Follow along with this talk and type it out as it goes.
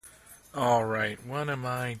Alright, what am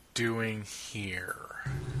I doing here?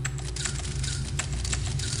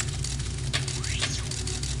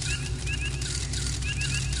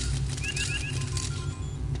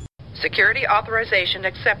 Security authorization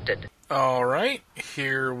accepted. Alright,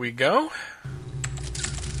 here we go.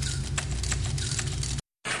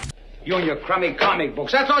 You and your crummy comic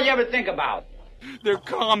books, that's all you ever think about. They're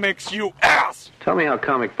comics, you ass! Tell me how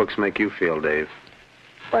comic books make you feel, Dave.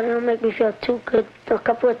 Well, they don't make me feel too good. A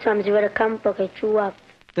couple of times I read a comic book, I threw up.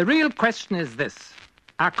 The real question is this.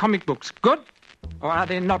 Are comic books good, or are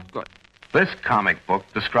they not good? This comic book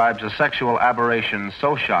describes a sexual aberration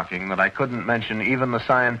so shocking that I couldn't mention even the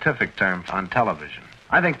scientific terms on television.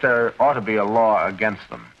 I think there ought to be a law against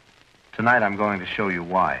them. Tonight I'm going to show you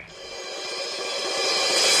why.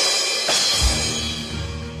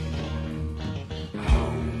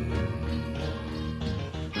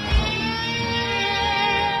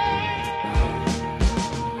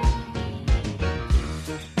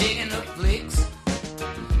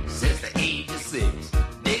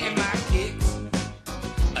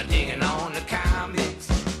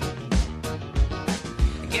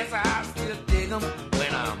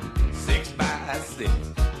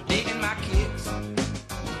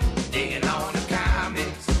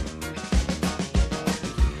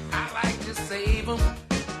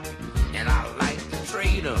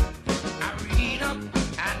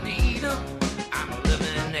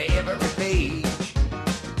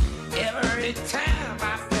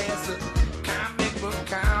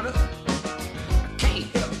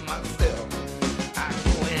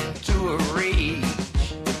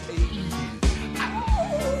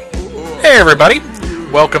 Hey everybody,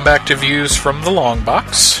 welcome back to Views from the Long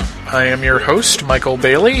Box. I am your host, Michael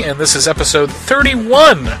Bailey, and this is episode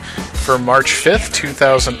 31 for March 5th,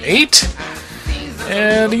 2008.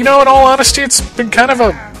 And, in all honesty, it's been kind of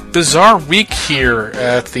a bizarre week here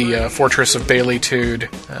at the Fortress of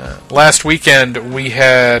Baileytude. Last weekend, we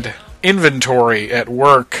had inventory at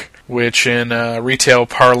work, which in retail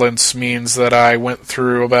parlance means that I went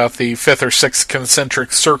through about the 5th or 6th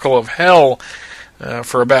concentric circle of hell.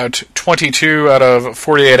 For about 22 out of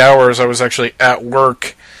 48 hours, I was actually at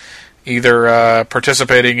work, either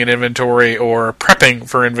participating in inventory or prepping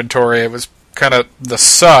for inventory. It was kind of the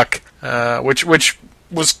suck, which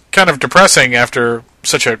was kind of depressing after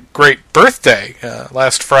such a great birthday.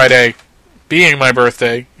 Last Friday being my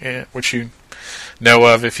birthday, which you know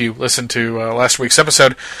of if you listened to last week's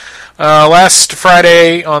episode. Last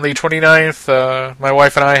Friday on the 29th, my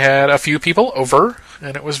wife and I had a few people over,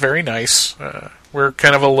 and it was very nice. We're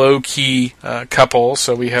kind of a low-key couple,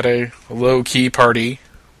 so we had a low-key party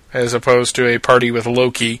as opposed to a party with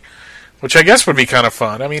Loki, which I guess would be kind of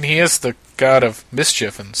fun. I mean, he is the god of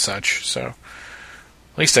mischief and such, so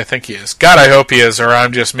at least I think he is. God, I hope he is, or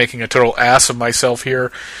I'm just making a total ass of myself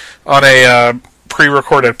here on a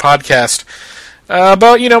pre-recorded podcast.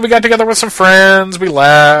 But, we got together with some friends, we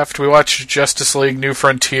laughed, we watched Justice League New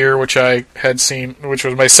Frontier, which I had seen, which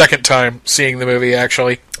was my second time seeing the movie,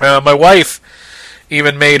 actually. My wife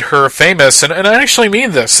even made her famous, and I actually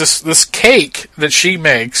mean this cake that she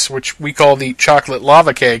makes, which we call the chocolate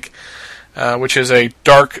lava cake, which is a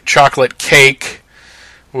dark chocolate cake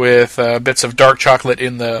with bits of dark chocolate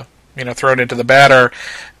in the, thrown into the batter,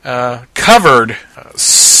 covered,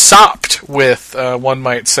 sopped with, one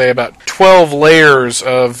might say, about 12 layers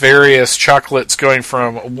of various chocolates going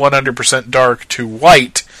from 100% dark to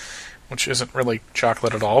white, which isn't really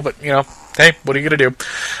chocolate at all, but, hey, what are you going to do?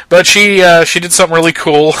 But she did something really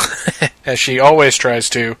cool, as she always tries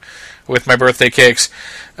to with my birthday cakes.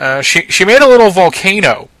 She made a little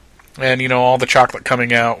volcano, and, all the chocolate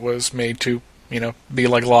coming out was made to, be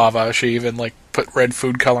like lava. She even, put red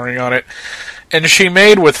food coloring on it. And she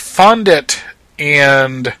made with fondant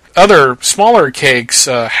and other smaller cakes,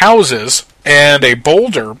 houses, and a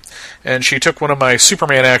boulder, and she took one of my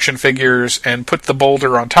Superman action figures and put the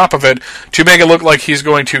boulder on top of it to make it look like he's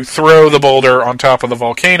going to throw the boulder on top of the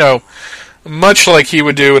volcano, much like he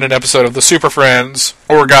would do in an episode of the Super Friends,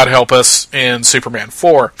 or God help us, in Superman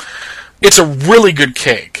 4. It's a really good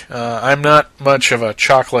cake. I'm not much of a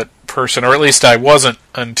chocolate person, or at least I wasn't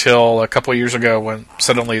until a couple of years ago when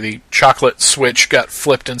suddenly the chocolate switch got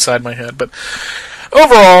flipped inside my head. But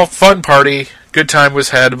overall, fun party. Good time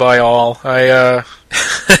was had by all. At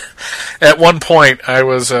one point, I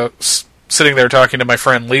was sitting there talking to my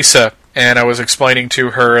friend Lisa, and I was explaining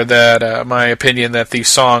to her that my opinion that the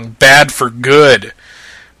song Bad for Good,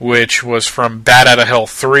 which was from Bat Outta Hell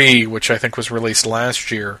 3, which I think was released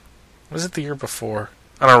last year. Was it the year before?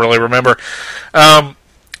 I don't really remember.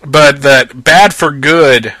 But that Bad for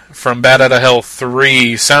Good from Bat Outta Hell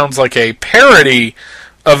 3 sounds like a parody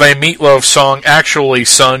of a Meatloaf song actually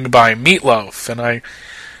sung by Meatloaf. And I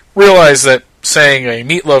realize that saying a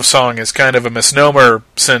Meatloaf song is kind of a misnomer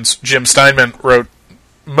since Jim Steinman wrote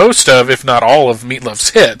most of, if not all of,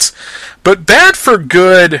 Meatloaf's hits. But Bad for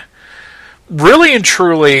Good, really and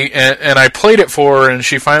truly, and I played it for her and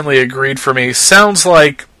she finally agreed for me, sounds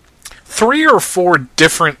like 3 or 4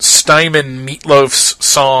 different Steinman Meatloaf's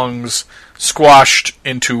songs squashed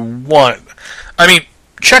into one. I mean,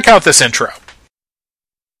 check out this intro.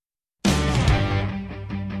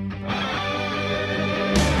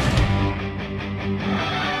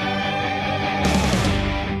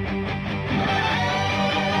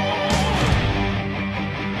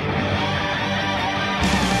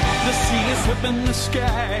 In the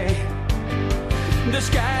sky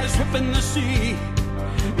is whipping the sea.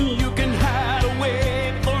 You can hide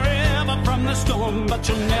away forever from the storm, but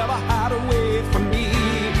you'll never hide away from me.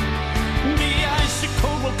 The icy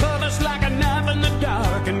cold will cut us like a knife in the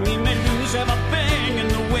dark, and we may lose everything in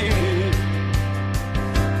the wind.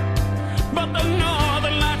 But the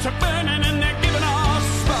northern lights are burning and they're giving off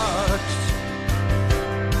sparks.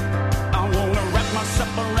 I wanna wrap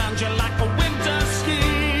myself around you like a winter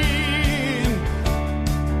skin.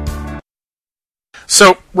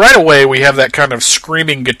 So, right away, we have that kind of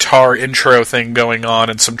screaming guitar intro thing going on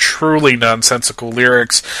and some truly nonsensical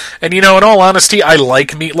lyrics. And, in all honesty, I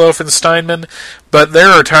like Meatloaf and Steinman, but there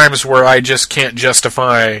are times where I just can't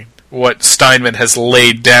justify what Steinman has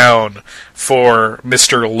laid down for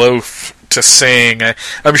Mr. Loaf to sing.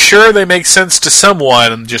 I'm sure they make sense to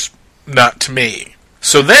someone, just not to me.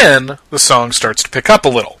 So then, the song starts to pick up a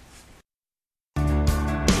little.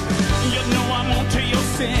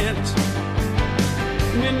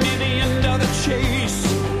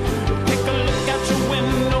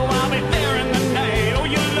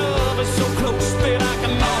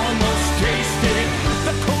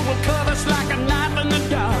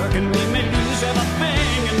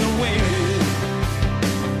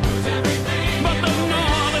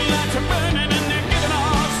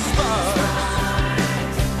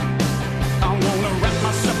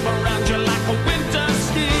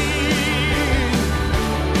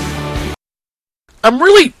 I'm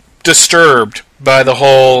really disturbed by the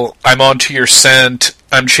whole, I'm onto your scent,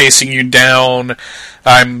 I'm chasing you down,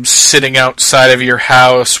 I'm sitting outside of your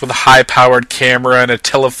house with a high-powered camera and a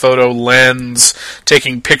telephoto lens,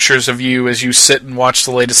 taking pictures of you as you sit and watch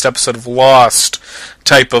the latest episode of Lost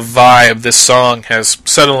type of vibe this song has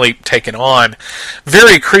suddenly taken on.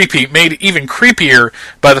 Very creepy, made even creepier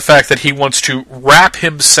by the fact that he wants to wrap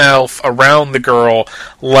himself around the girl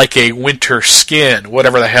like a winter skin,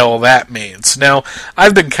 whatever the hell that means. Now,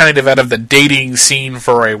 I've been kind of out of the dating scene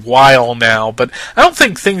for a while now, but I don't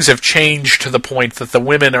think things have changed to the point that the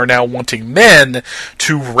women are now wanting men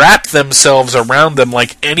to wrap themselves around them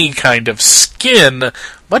like any kind of skin,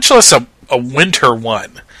 much less a winter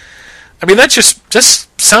one. I mean, that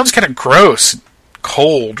just sounds kind of gross.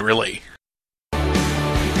 Cold, really. You've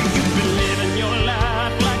been living your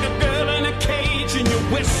life like a girl in a cage, and you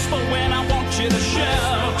whisper when I want you to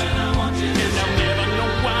shout. And I'll never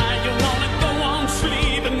know why you want to go on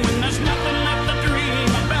sleeping when there's nothing left to dream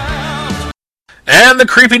about. And the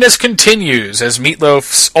creepiness continues, as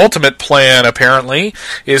Meatloaf's ultimate plan, apparently,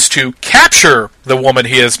 is to capture the woman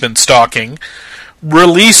he has been stalking,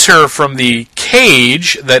 release her from the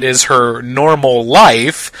cage that is her normal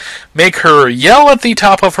life, make her yell at the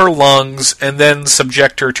top of her lungs, and then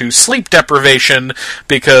subject her to sleep deprivation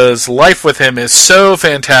because life with him is so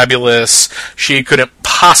fantabulous she couldn't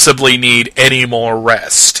possibly need any more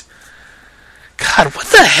rest. God, what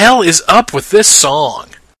the hell is up with this song?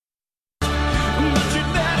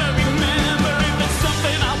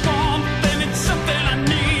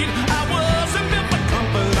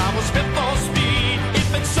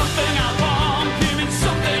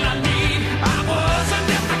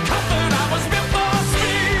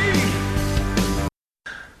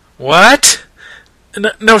 What?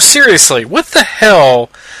 No, seriously, what the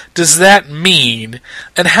hell does that mean,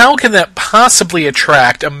 and how can that possibly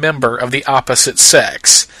attract a member of the opposite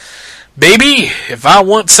sex? Baby, if I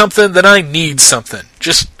want something, then I need something.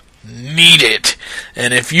 Just need it.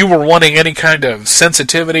 And if you were wanting any kind of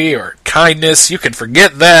sensitivity or kindness, you can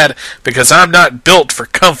forget that, because I'm not built for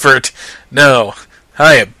comfort. No,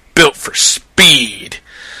 I am built for speed.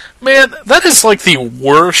 Man, that is like the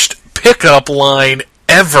worst pickup line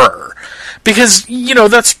ever. Because,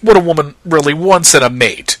 that's what a woman really wants in a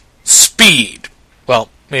mate. Speed. Well,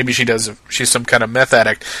 maybe she does if she's some kind of meth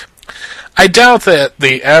addict. I doubt that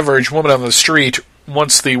the average woman on the street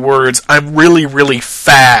wants the words, "I'm really, really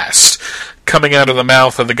fast," coming out of the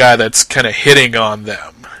mouth of the guy that's kind of hitting on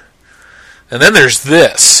them. And then there's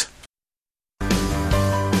this.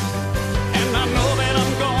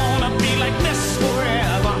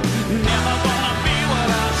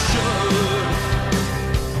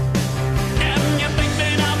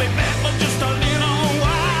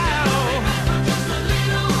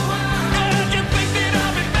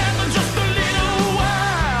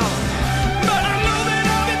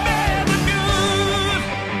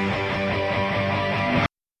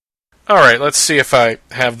 Alright, let's see if I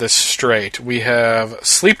have this straight. We have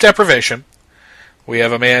sleep deprivation. We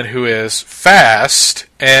have a man who is fast,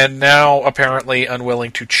 and now apparently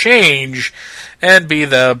unwilling to change and be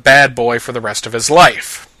the bad boy for the rest of his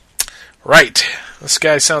life. Right. This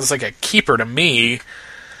guy sounds like a keeper to me.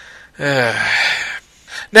 Now,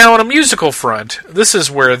 on a musical front, this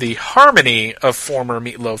is where the harmony of former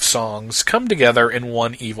Meatloaf songs come together in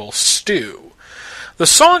one evil stew. The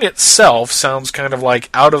song itself sounds kind of like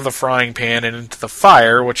Out of the Frying Pan and Into the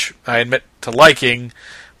Fire, which I admit to liking,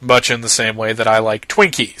 much in the same way that I like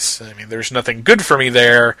Twinkies. I mean, there's nothing good for me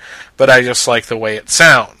there, but I just like the way it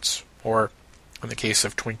sounds. Or, in the case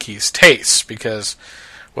of Twinkies, tastes, because,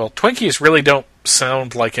 well, Twinkies really don't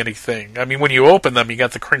sound like anything. I mean, when you open them, you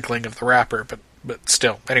got the crinkling of the wrapper, but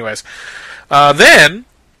still. Anyways. Then,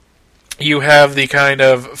 you have the kind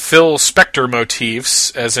of Phil Spector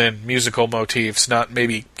motifs, as in musical motifs, not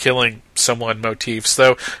maybe killing someone motifs,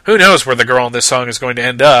 though who knows where the girl in this song is going to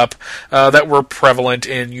end up, that were prevalent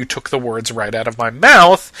in You Took the Words Right Out of My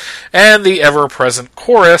Mouth, and the ever-present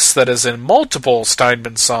chorus that is in multiple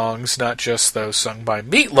Steinman songs, not just those sung by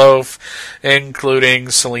Meatloaf, including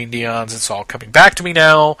Celine Dion's It's All Coming Back to Me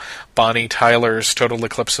Now, Bonnie Tyler's Total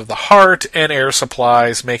Eclipse of the Heart, and Air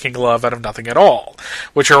Supply's Making Love Out of Nothing at All,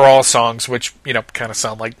 which are all songs which, kind of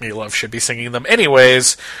sound like Meatloaf should be singing them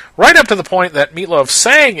anyways, right up to the point that Meatloaf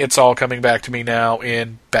sang It's All Coming Back to Me Now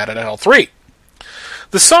in Bat Out of Hell 3.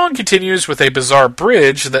 The song continues with a bizarre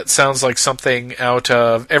bridge that sounds like something out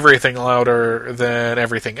of Everything Louder Than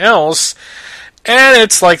Everything Else, and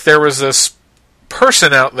it's like there was this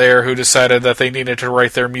person out there who decided that they needed to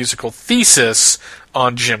write their musical thesis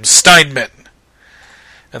on Jim Steinman.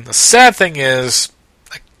 And the sad thing is,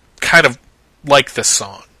 I kind of like this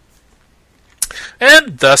song.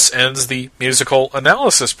 And thus ends the musical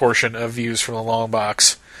analysis portion of Views from the Long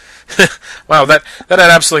Box. Wow, that had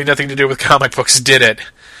absolutely nothing to do with comic books, did it?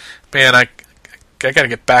 Man, I gotta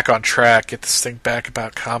get back on track, get this thing back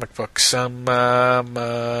about comic books.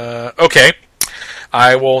 Okay.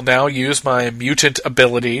 I will now use my mutant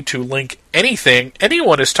ability to link anything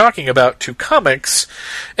anyone is talking about to comics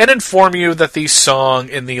and inform you that the song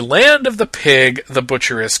In the Land of the Pig, the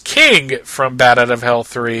Butcher is King from Bat Out of Hell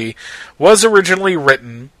 3 was originally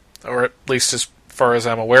written, or at least as far as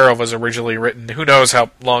I'm aware of, was originally written. Who knows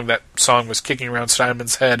how long that song was kicking around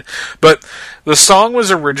Steinman's head. But the song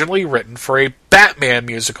was originally written for a Batman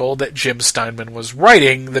musical that Jim Steinman was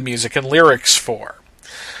writing the music and lyrics for.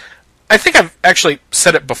 I think I've actually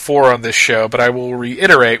said it before on this show, but I will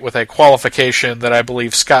reiterate with a qualification that I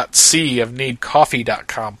believe Scott C. of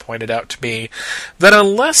NeedCoffee.com pointed out to me, that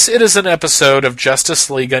unless it is an episode of Justice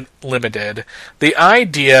League Unlimited, the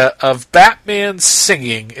idea of Batman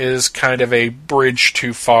singing is kind of a bridge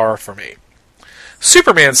too far for me.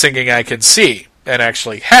 Superman singing I can see, and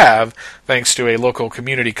actually have, thanks to a local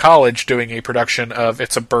community college doing a production of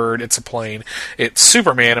It's a Bird, It's a Plane, It's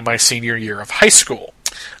Superman in my senior year of high school.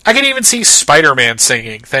 I can even see Spider-Man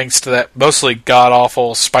singing, thanks to that mostly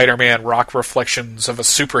god-awful Spider-Man Rock Reflections of a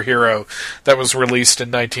Superhero that was released in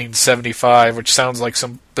 1975, which sounds like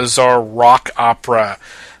some bizarre rock opera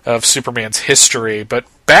of Superman's history. But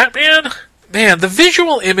Batman? Man, the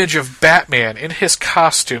visual image of Batman in his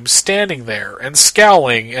costume standing there and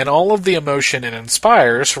scowling and all of the emotion it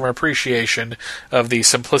inspires from appreciation of the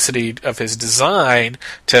simplicity of his design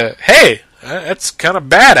to, hey, that's kind of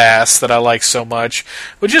badass that I like so much,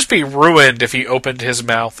 would just be ruined if he opened his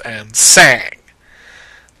mouth and sang.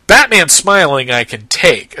 Batman smiling I can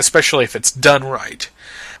take, especially if it's done right.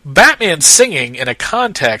 Batman singing in a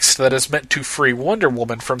context that is meant to free Wonder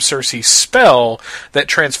Woman from Cersei's spell that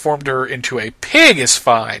transformed her into a pig is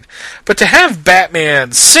fine, but to have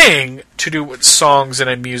Batman sing to do what songs in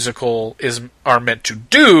a musical are meant to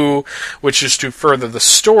do, which is to further the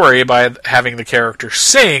story by having the character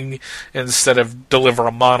sing instead of deliver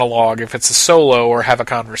a monologue if it's a solo or have a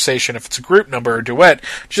conversation if it's a group number or duet,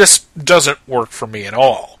 just doesn't work for me at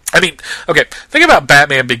all. I mean, okay, think about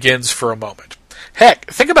Batman Begins for a moment. Heck,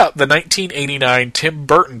 think about the 1989 Tim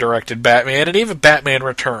Burton directed Batman and even Batman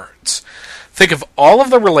Returns. Think of all of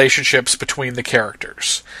the relationships between the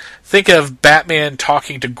characters. Think of Batman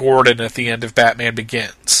talking to Gordon at the end of Batman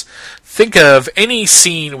Begins. Think of any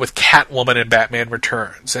scene with Catwoman in Batman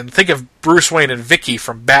Returns. And think of Bruce Wayne and Vicky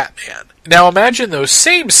from Batman. Now imagine those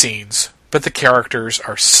same scenes, but the characters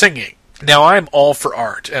are singing. Now, I'm all for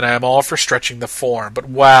art, and I'm all for stretching the form, but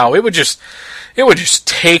wow, it would just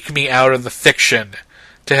take me out of the fiction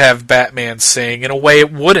to have Batman sing in a way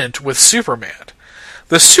it wouldn't with Superman.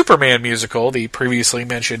 The Superman musical, the previously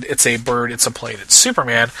mentioned It's a Bird, It's a Plane, It's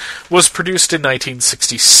Superman, was produced in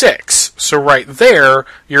 1966. So right there,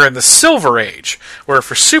 you're in the Silver Age, where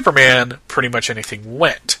for Superman, pretty much anything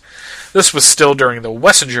went. This was still during the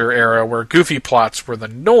Wessinger era, where goofy plots were the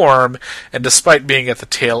norm, and despite being at the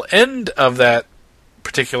tail end of that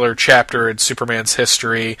particular chapter in Superman's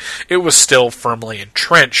history, it was still firmly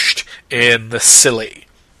entrenched in the silly.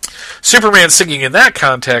 Superman singing in that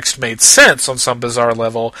context made sense on some bizarre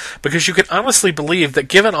level, because you could honestly believe that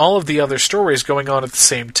given all of the other stories going on at the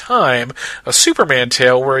same time, a Superman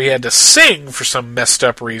tale where he had to sing for some messed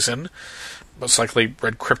up reason, most likely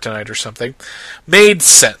red kryptonite or something, made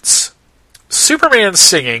sense. Superman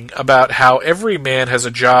singing about how every man has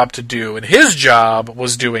a job to do, and his job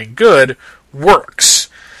was doing good, works.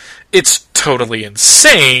 It's totally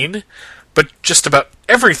insane, but just about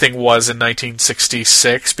everything was in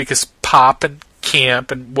 1966 because pop and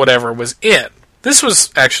camp and whatever was in. This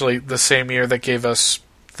was actually the same year that gave us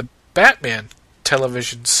the Batman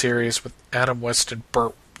television series with Adam West and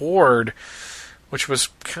Burt Ward, which was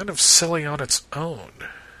kind of silly on its own.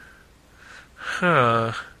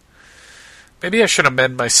 Maybe I should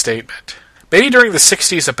amend my statement. Maybe during the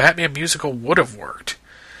 60s a Batman musical would have worked.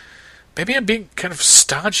 Maybe I'm being kind of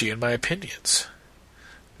stodgy in my opinions.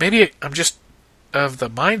 Maybe I'm just of the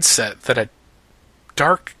mindset that a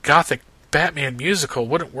dark, gothic Batman musical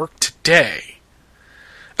wouldn't work today.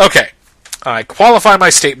 Okay, I qualify my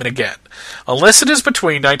statement again. Unless it is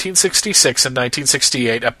between 1966 and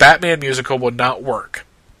 1968, a Batman musical would not work.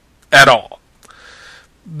 At all.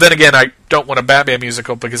 Then again, I don't want a Batman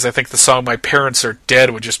musical because I think the song My Parents Are Dead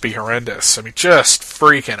would just be horrendous. I mean, just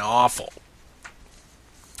freaking awful.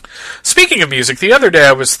 Speaking of music, the other day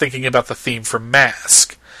I was thinking about the theme for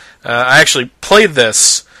Mask. I actually played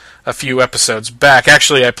this a few episodes back.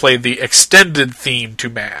 Actually, I played the extended theme to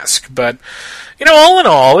Mask. But, all in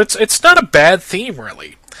all, it's not a bad theme,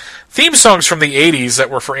 really. Theme songs from the 80s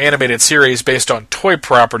that were for animated series based on toy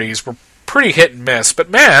properties were pretty hit and miss.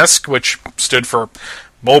 But Mask, which stood for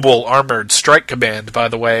Mobile Armored Strike Command, by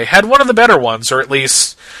the way, had one of the better ones, or at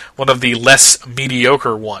least one of the less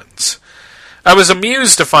mediocre ones. I was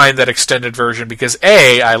amused to find that extended version because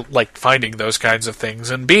A, I liked finding those kinds of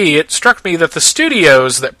things, and B, it struck me that the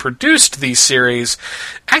studios that produced these series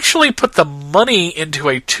actually put the money into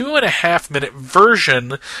a 2.5-minute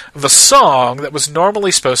version of a song that was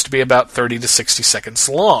normally supposed to be about 30 to 60 seconds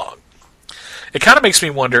long. It kind of makes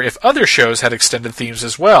me wonder if other shows had extended themes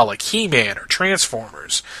as well, like He-Man or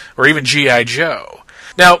Transformers, or even G.I. Joe.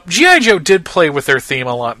 Now, G.I. Joe did play with their theme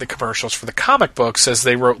a lot in the commercials for the comic books, as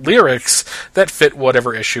they wrote lyrics that fit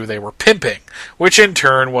whatever issue they were pimping, which in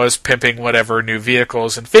turn was pimping whatever new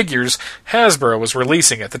vehicles and figures Hasbro was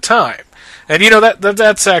releasing at the time. And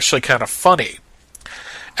that's actually kind of funny.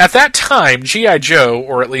 At that time, G.I. Joe,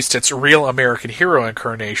 or at least its Real American Hero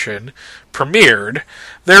incarnation, premiered.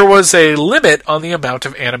 There was a limit on the amount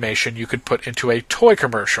of animation you could put into a toy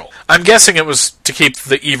commercial. I'm guessing it was to keep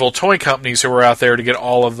the evil toy companies who were out there to get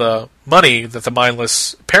all of the money that the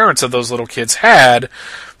mindless parents of those little kids had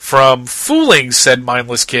from fooling said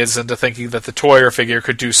mindless kids into thinking that the toy or figure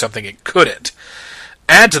could do something it couldn't.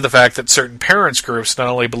 Add to the fact that certain parents groups not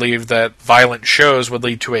only believed that violent shows would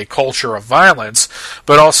lead to a culture of violence,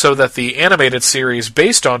 but also that the animated series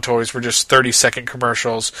based on toys were just 30-second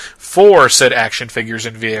commercials for said action figures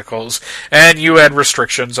and vehicles, and you had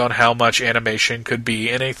restrictions on how much animation could be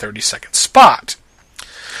in a 30-second spot.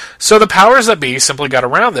 So the powers that be simply got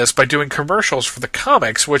around this by doing commercials for the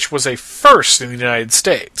comics, which was a first in the United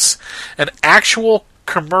States. An actual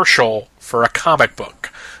commercial for a comic book.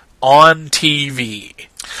 On TV.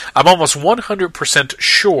 I'm almost 100%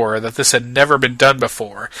 sure that this had never been done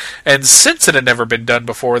before, and since it had never been done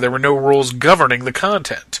before, there were no rules governing the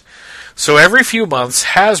content. So every few months,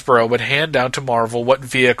 Hasbro would hand down to Marvel what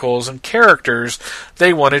vehicles and characters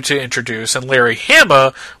they wanted to introduce, and Larry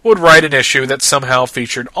Hama would write an issue that somehow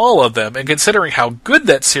featured all of them. And considering how good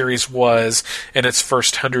that series was in its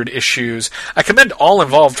first 100 issues, I commend all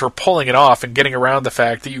involved for pulling it off and getting around the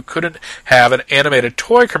fact that you couldn't have an animated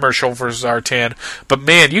toy commercial for Zartan, but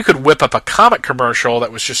man, you could whip up a comic commercial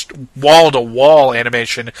that was just wall-to-wall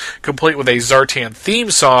animation, complete with a Zartan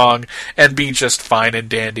theme song, and be just fine and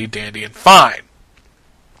dandy and fine.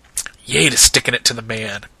 Yay to sticking it to the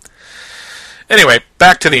man. Anyway,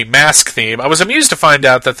 back to the Mask theme. I was amused to find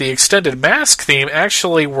out that the extended Mask theme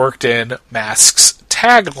actually worked in Mask's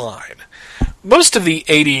tagline. Most of the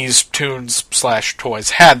 80s tunes/toys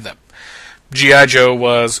had them. G.I. Joe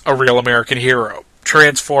was a real American hero.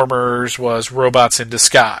 Transformers was robots in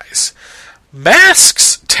disguise.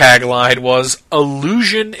 Mask's tagline was,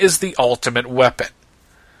 "Illusion is the ultimate weapon."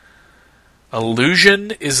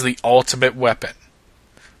 Illusion is the ultimate weapon.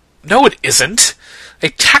 No, it isn't. A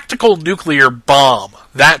tactical nuclear bomb.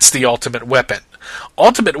 That's the ultimate weapon.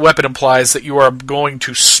 Ultimate weapon implies that you are going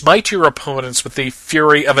to smite your opponents with the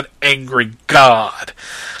fury of an angry god.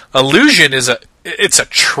 Illusion it's a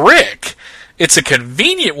trick. It's a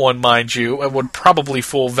convenient one, mind you, and would probably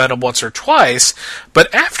fool Venom once or twice,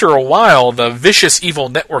 but after a while, the vicious evil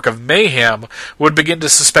network of mayhem would begin to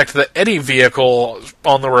suspect that any vehicle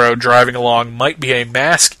on the road driving along might be a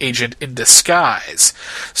mask agent in disguise.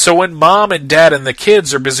 So when Mom and Dad and the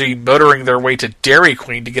kids are busy motoring their way to Dairy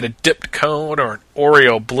Queen to get a dipped cone or an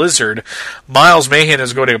Oreo Blizzard, Miles Mayhem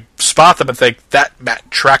is going to spot them and think, "That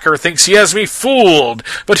Matt Tracker thinks he has me fooled,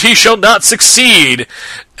 but he shall not succeed."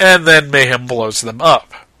 And then Mayhem blows them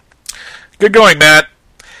up. Good going, Matt.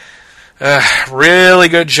 Really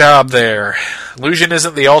good job there. Illusion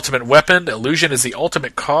isn't the ultimate weapon. Illusion is the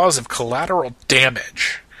ultimate cause of collateral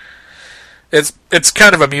damage. It's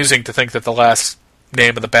kind of amusing to think that the last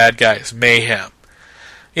name of the bad guy is Mayhem.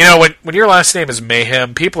 You know, when your last name is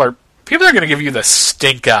Mayhem, people are going to give you the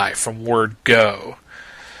stink eye from word go.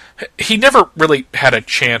 He never really had a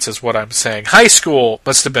chance, is what I'm saying. High school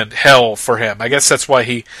must have been hell for him. I guess that's why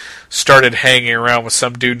he started hanging around with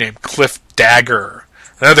some dude named Cliff Dagger.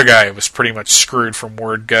 Another guy who was pretty much screwed from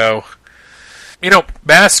word go. You know,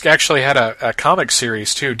 Mask actually had a comic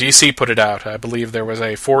series, too. DC put it out. I believe there was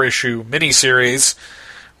a 4-issue miniseries,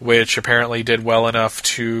 which apparently did well enough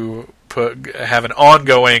to have an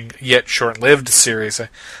ongoing, yet short-lived series. I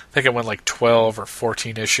think it went like 12 or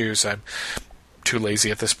 14 issues. I'm too lazy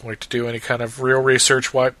at this point to do any kind of real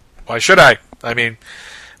research. Why should I? I mean,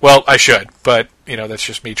 well, I should, but, you know, that's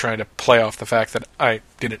just me trying to play off the fact that I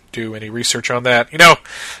didn't do any research on that. You know,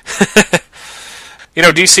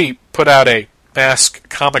 DC put out a Mask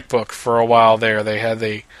comic book for a while there. They had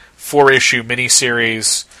the 4-issue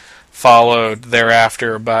miniseries, followed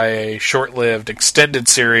thereafter by a short-lived extended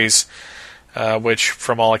series, which,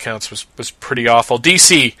 from all accounts, was pretty awful.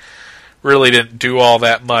 DC really didn't do all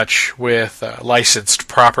that much with licensed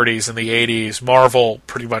properties in the 80s. Marvel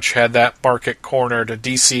pretty much had that market cornered.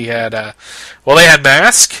 DC had, they had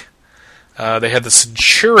Mask, they had the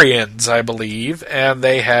Centurions, I believe, and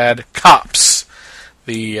they had Cops,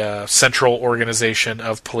 the central organization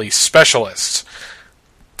of police specialists,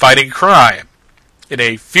 fighting crime in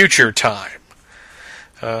a future time.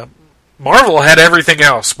 Marvel had everything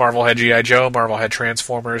else. Marvel had G.I. Joe, Marvel had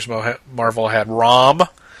Transformers, Marvel had ROM,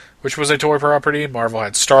 which was a toy property. Marvel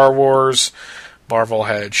had Star Wars. Marvel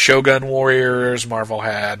had Shogun Warriors. Marvel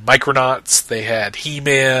had Micronauts. They had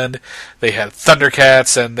He-Man. They had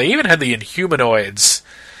Thundercats. And they even had the Inhumanoids,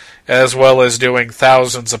 as well as doing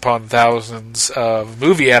thousands upon thousands of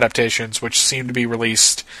movie adaptations, which seemed to be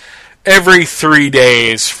released every 3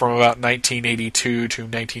 days from about 1982 to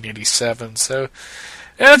 1987. So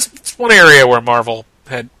it's one area where Marvel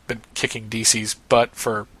had been kicking DC's butt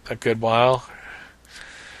for a good while.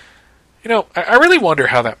 You know, I really wonder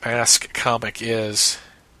how that Mask comic is.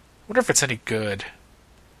 I wonder if it's any good.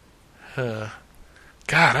 God,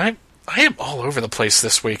 I am all over the place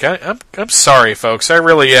this week. I'm sorry, folks. I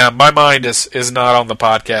really am. My mind is not on the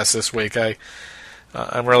podcast this week.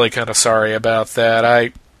 I'm really kind of sorry about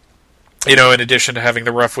that. In addition to having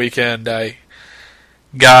the rough weekend, I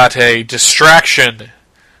got a distraction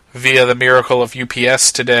via the miracle of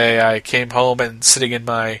UPS today. I came home and sitting in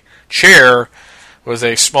my chair was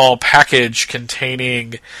a small package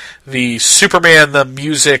containing the Superman the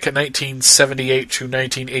Music 1978 to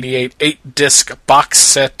 1988 8-disc box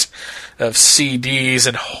set of CDs,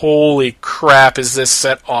 and holy crap, is this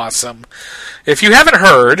set awesome. If you haven't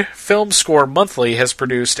heard, Film Score Monthly has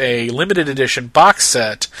produced a limited edition box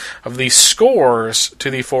set of the scores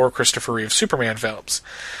to the 4 Christopher Reeve Superman films.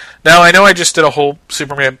 Now, I know I just did a whole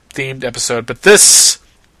Superman-themed episode, but this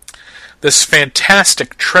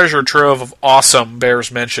fantastic treasure trove of awesome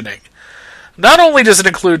bears mentioning. Not only does it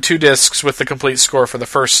include 2 discs with the complete score for the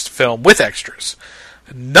first film with extras,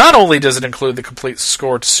 not only does it include the complete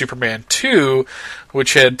score to Superman 2,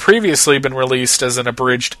 which had previously been released as an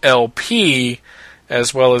abridged LP,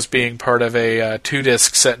 as well as being part of a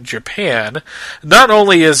 2-disc set in Japan. Not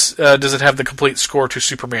only does it have the complete score to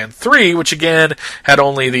Superman 3, which again had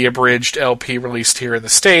only the abridged LP released here in the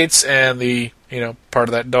States, and the part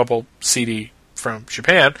of that double CD from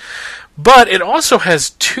Japan, but it also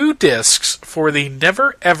has 2 discs for the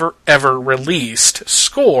never ever ever released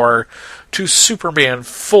score to Superman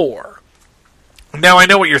 4. Now I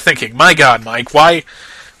know what you're thinking. My God, Mike, why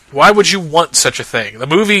would you want such a thing? The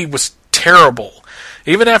movie was terrible.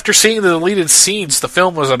 Even after seeing the deleted scenes, the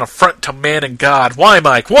film was an affront to man and God. Why,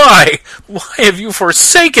 Mike? Why? Why have you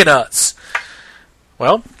forsaken us?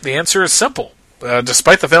 Well, the answer is simple.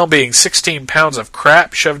 Despite the film being 16 pounds of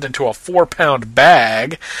crap shoved into a 4-pound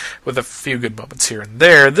bag, with a few good moments here and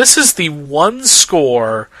there, this is the one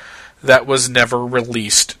score that was never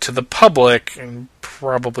released to the public, and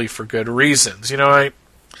probably for good reasons. It,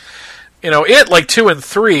 like 2 and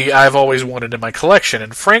 3, I've always wanted in my collection,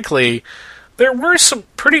 and frankly, there were some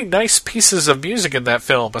pretty nice pieces of music in that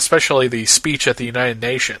film, especially the speech at the United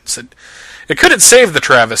Nations. It couldn't save the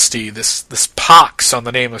travesty, this pox on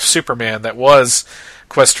the name of Superman that was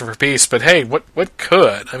Quest for Peace, but hey, what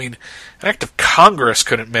could? I mean, an act of Congress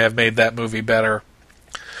couldn't have made that movie better.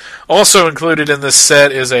 Also included in this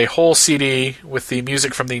set is a whole CD with the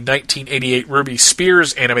music from the 1988 Ruby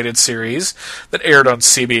Spears animated series that aired on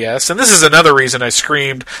CBS, and this is another reason I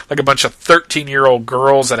screamed like a bunch of 13-year-old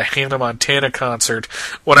girls at a Hannah Montana concert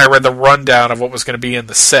when I read the rundown of what was going to be in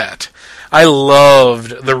the set. I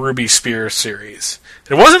loved the Ruby Spears series.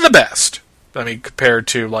 It wasn't the best, compared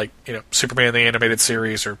to, Superman the Animated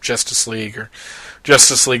Series or Justice League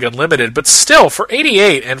Unlimited, but still, for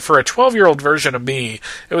 88 and for a 12-year-old version of me,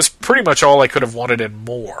 it was pretty much all I could have wanted and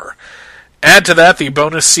more. Add to that the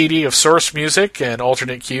bonus CD of source music and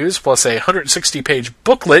alternate cues, plus a 160-page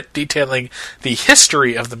booklet detailing the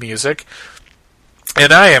history of the music,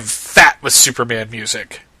 and I am fat with Superman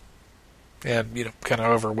music. And, kind of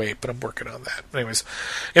overweight, but I'm working on that. Anyways,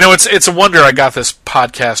 it's a wonder I got this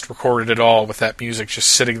podcast recorded at all with that music just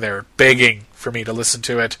sitting there begging for me to listen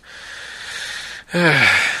to it.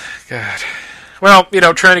 God. Well,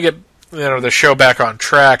 trying to get, the show back on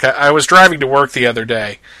track, I was driving to work the other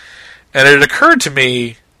day, and it occurred to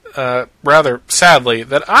me, rather sadly,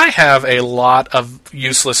 that I have a lot of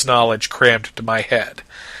useless knowledge crammed into my head.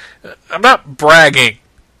 I'm not bragging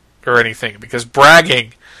or anything, because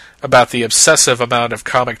bragging about the obsessive amount of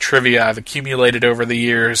comic trivia I've accumulated over the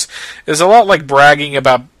years is a lot like bragging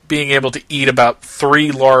about being able to eat about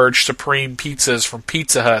 3 large Supreme pizzas from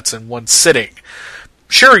Pizza Huts in one sitting.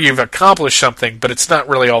 Sure, you've accomplished something, but it's not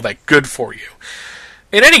really all that good for you.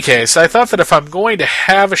 In any case, I thought that if I'm going to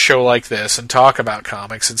have a show like this and talk about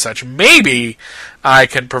comics and such, maybe I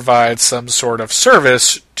can provide some sort of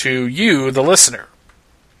service to you, the listener.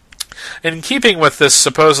 In keeping with this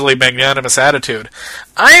supposedly magnanimous attitude,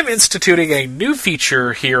 I am instituting a new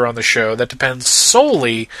feature here on the show that depends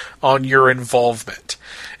solely on your involvement.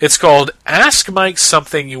 It's called Ask Mike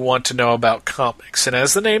Something You Want to Know About Comics, and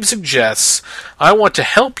as the name suggests, I want to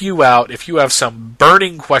help you out if you have some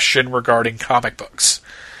burning question regarding comic books.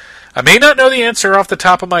 I may not know the answer off the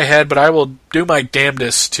top of my head, but I will do my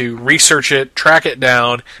damnedest to research it, track it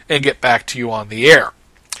down, and get back to you on the air.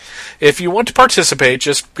 If you want to participate,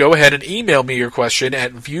 just go ahead and email me your question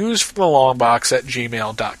at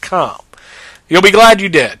viewsfromthelongbox@gmail.com. You'll be glad you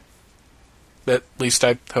did. At least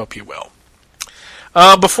I hope you will.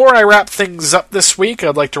 Before I wrap things up this week,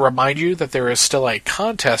 I'd like to remind you that there is still a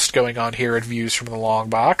contest going on here at Views from the Long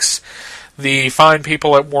Box. The fine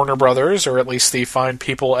people at Warner Brothers, or at least the fine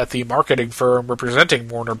people at the marketing firm representing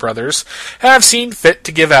Warner Brothers, have seen fit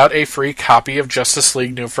to give out a free copy of Justice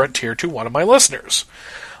League New Frontier to one of my listeners.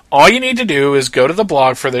 All you need to do is go to the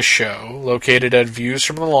blog for this show, located at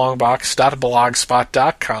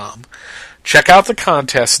viewsfromthelongbox.blogspot.com, check out the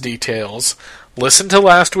contest details, listen to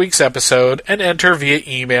last week's episode, and enter via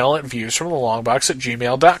email at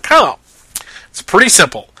viewsfromthelongbox@gmail.com. It's pretty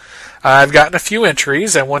simple. I've gotten a few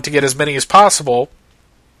entries. I want to get as many as possible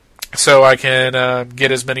so I can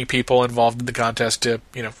get as many people involved in the contest to,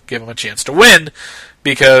 give them a chance to win,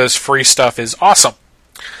 because free stuff is awesome.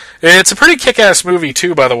 It's a pretty kick-ass movie,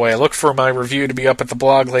 too, by the way. I look for my review to be up at the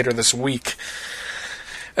blog later this week.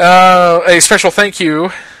 A special thank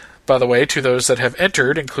you, by the way, to those that have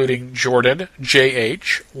entered, including Jordan,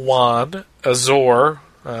 J.H., Juan, Azor,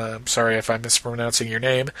 I'm sorry if I'm mispronouncing your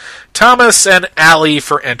name, Thomas, and Ali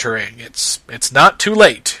for entering. It's not too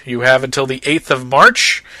late. You have until the 8th of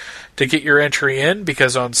March to get your entry in,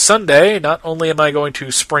 because on Sunday, not only am I going to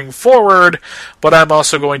spring forward, but I'm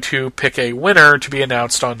also going to pick a winner to be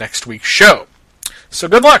announced on next week's show. So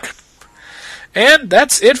good luck! And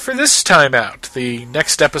that's it for this time out. The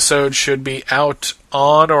next episode should be out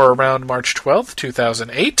on or around March 12th,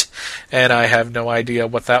 2008, and I have no idea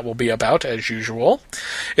what that will be about, as usual.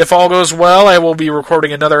 If all goes well, I will be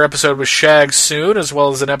recording another episode with Shag soon, as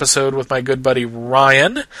well as an episode with my good buddy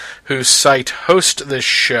Ryan, whose site hosts this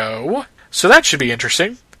show. So that should be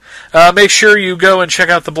interesting. Make sure you go and check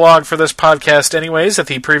out the blog for this podcast anyways at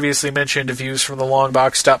the previously mentioned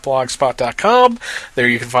viewsfromthelongbox.blogspot.com. There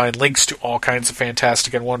you can find links to all kinds of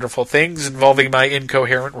fantastic and wonderful things involving my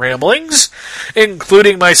incoherent ramblings,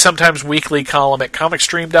 including my sometimes weekly column at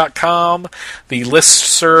comicstream.com, the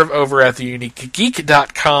listserv over at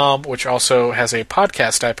theuniquegeek.com, which also has a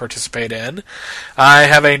podcast I participate in. I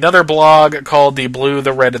have another blog called The Blue,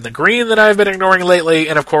 the Red, and the Green that I've been ignoring lately,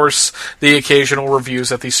 and of course, the occasional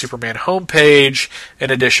reviews at the Superman homepage,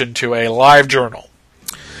 in addition to a live journal.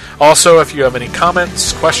 Also, if you have any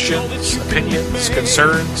comments, questions, opinions,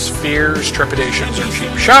 concerns, fears, trepidations, or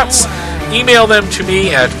cheap shots, email them to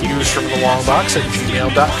me at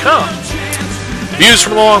viewsfromthelongbox@gmail.com. Views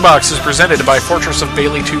from the Long Box is presented by Fortress of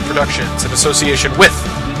Bailey 2 Productions in association with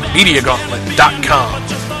MediaGauntlet.com.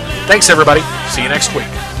 Thanks, everybody. See you next week.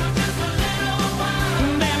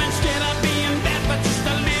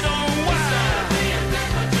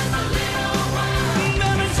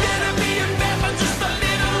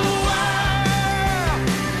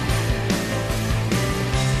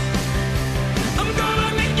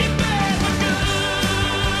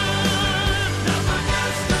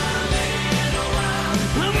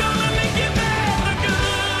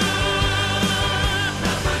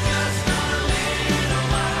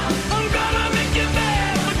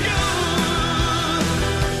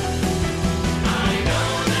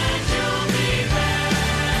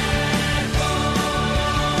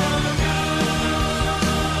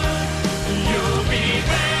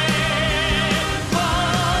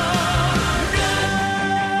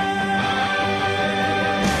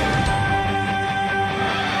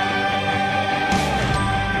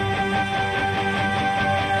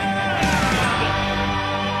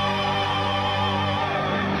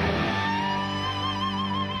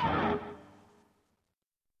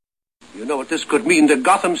 You know what this could mean to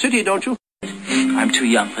Gotham City, don't you? I'm too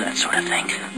young for that sort of thing.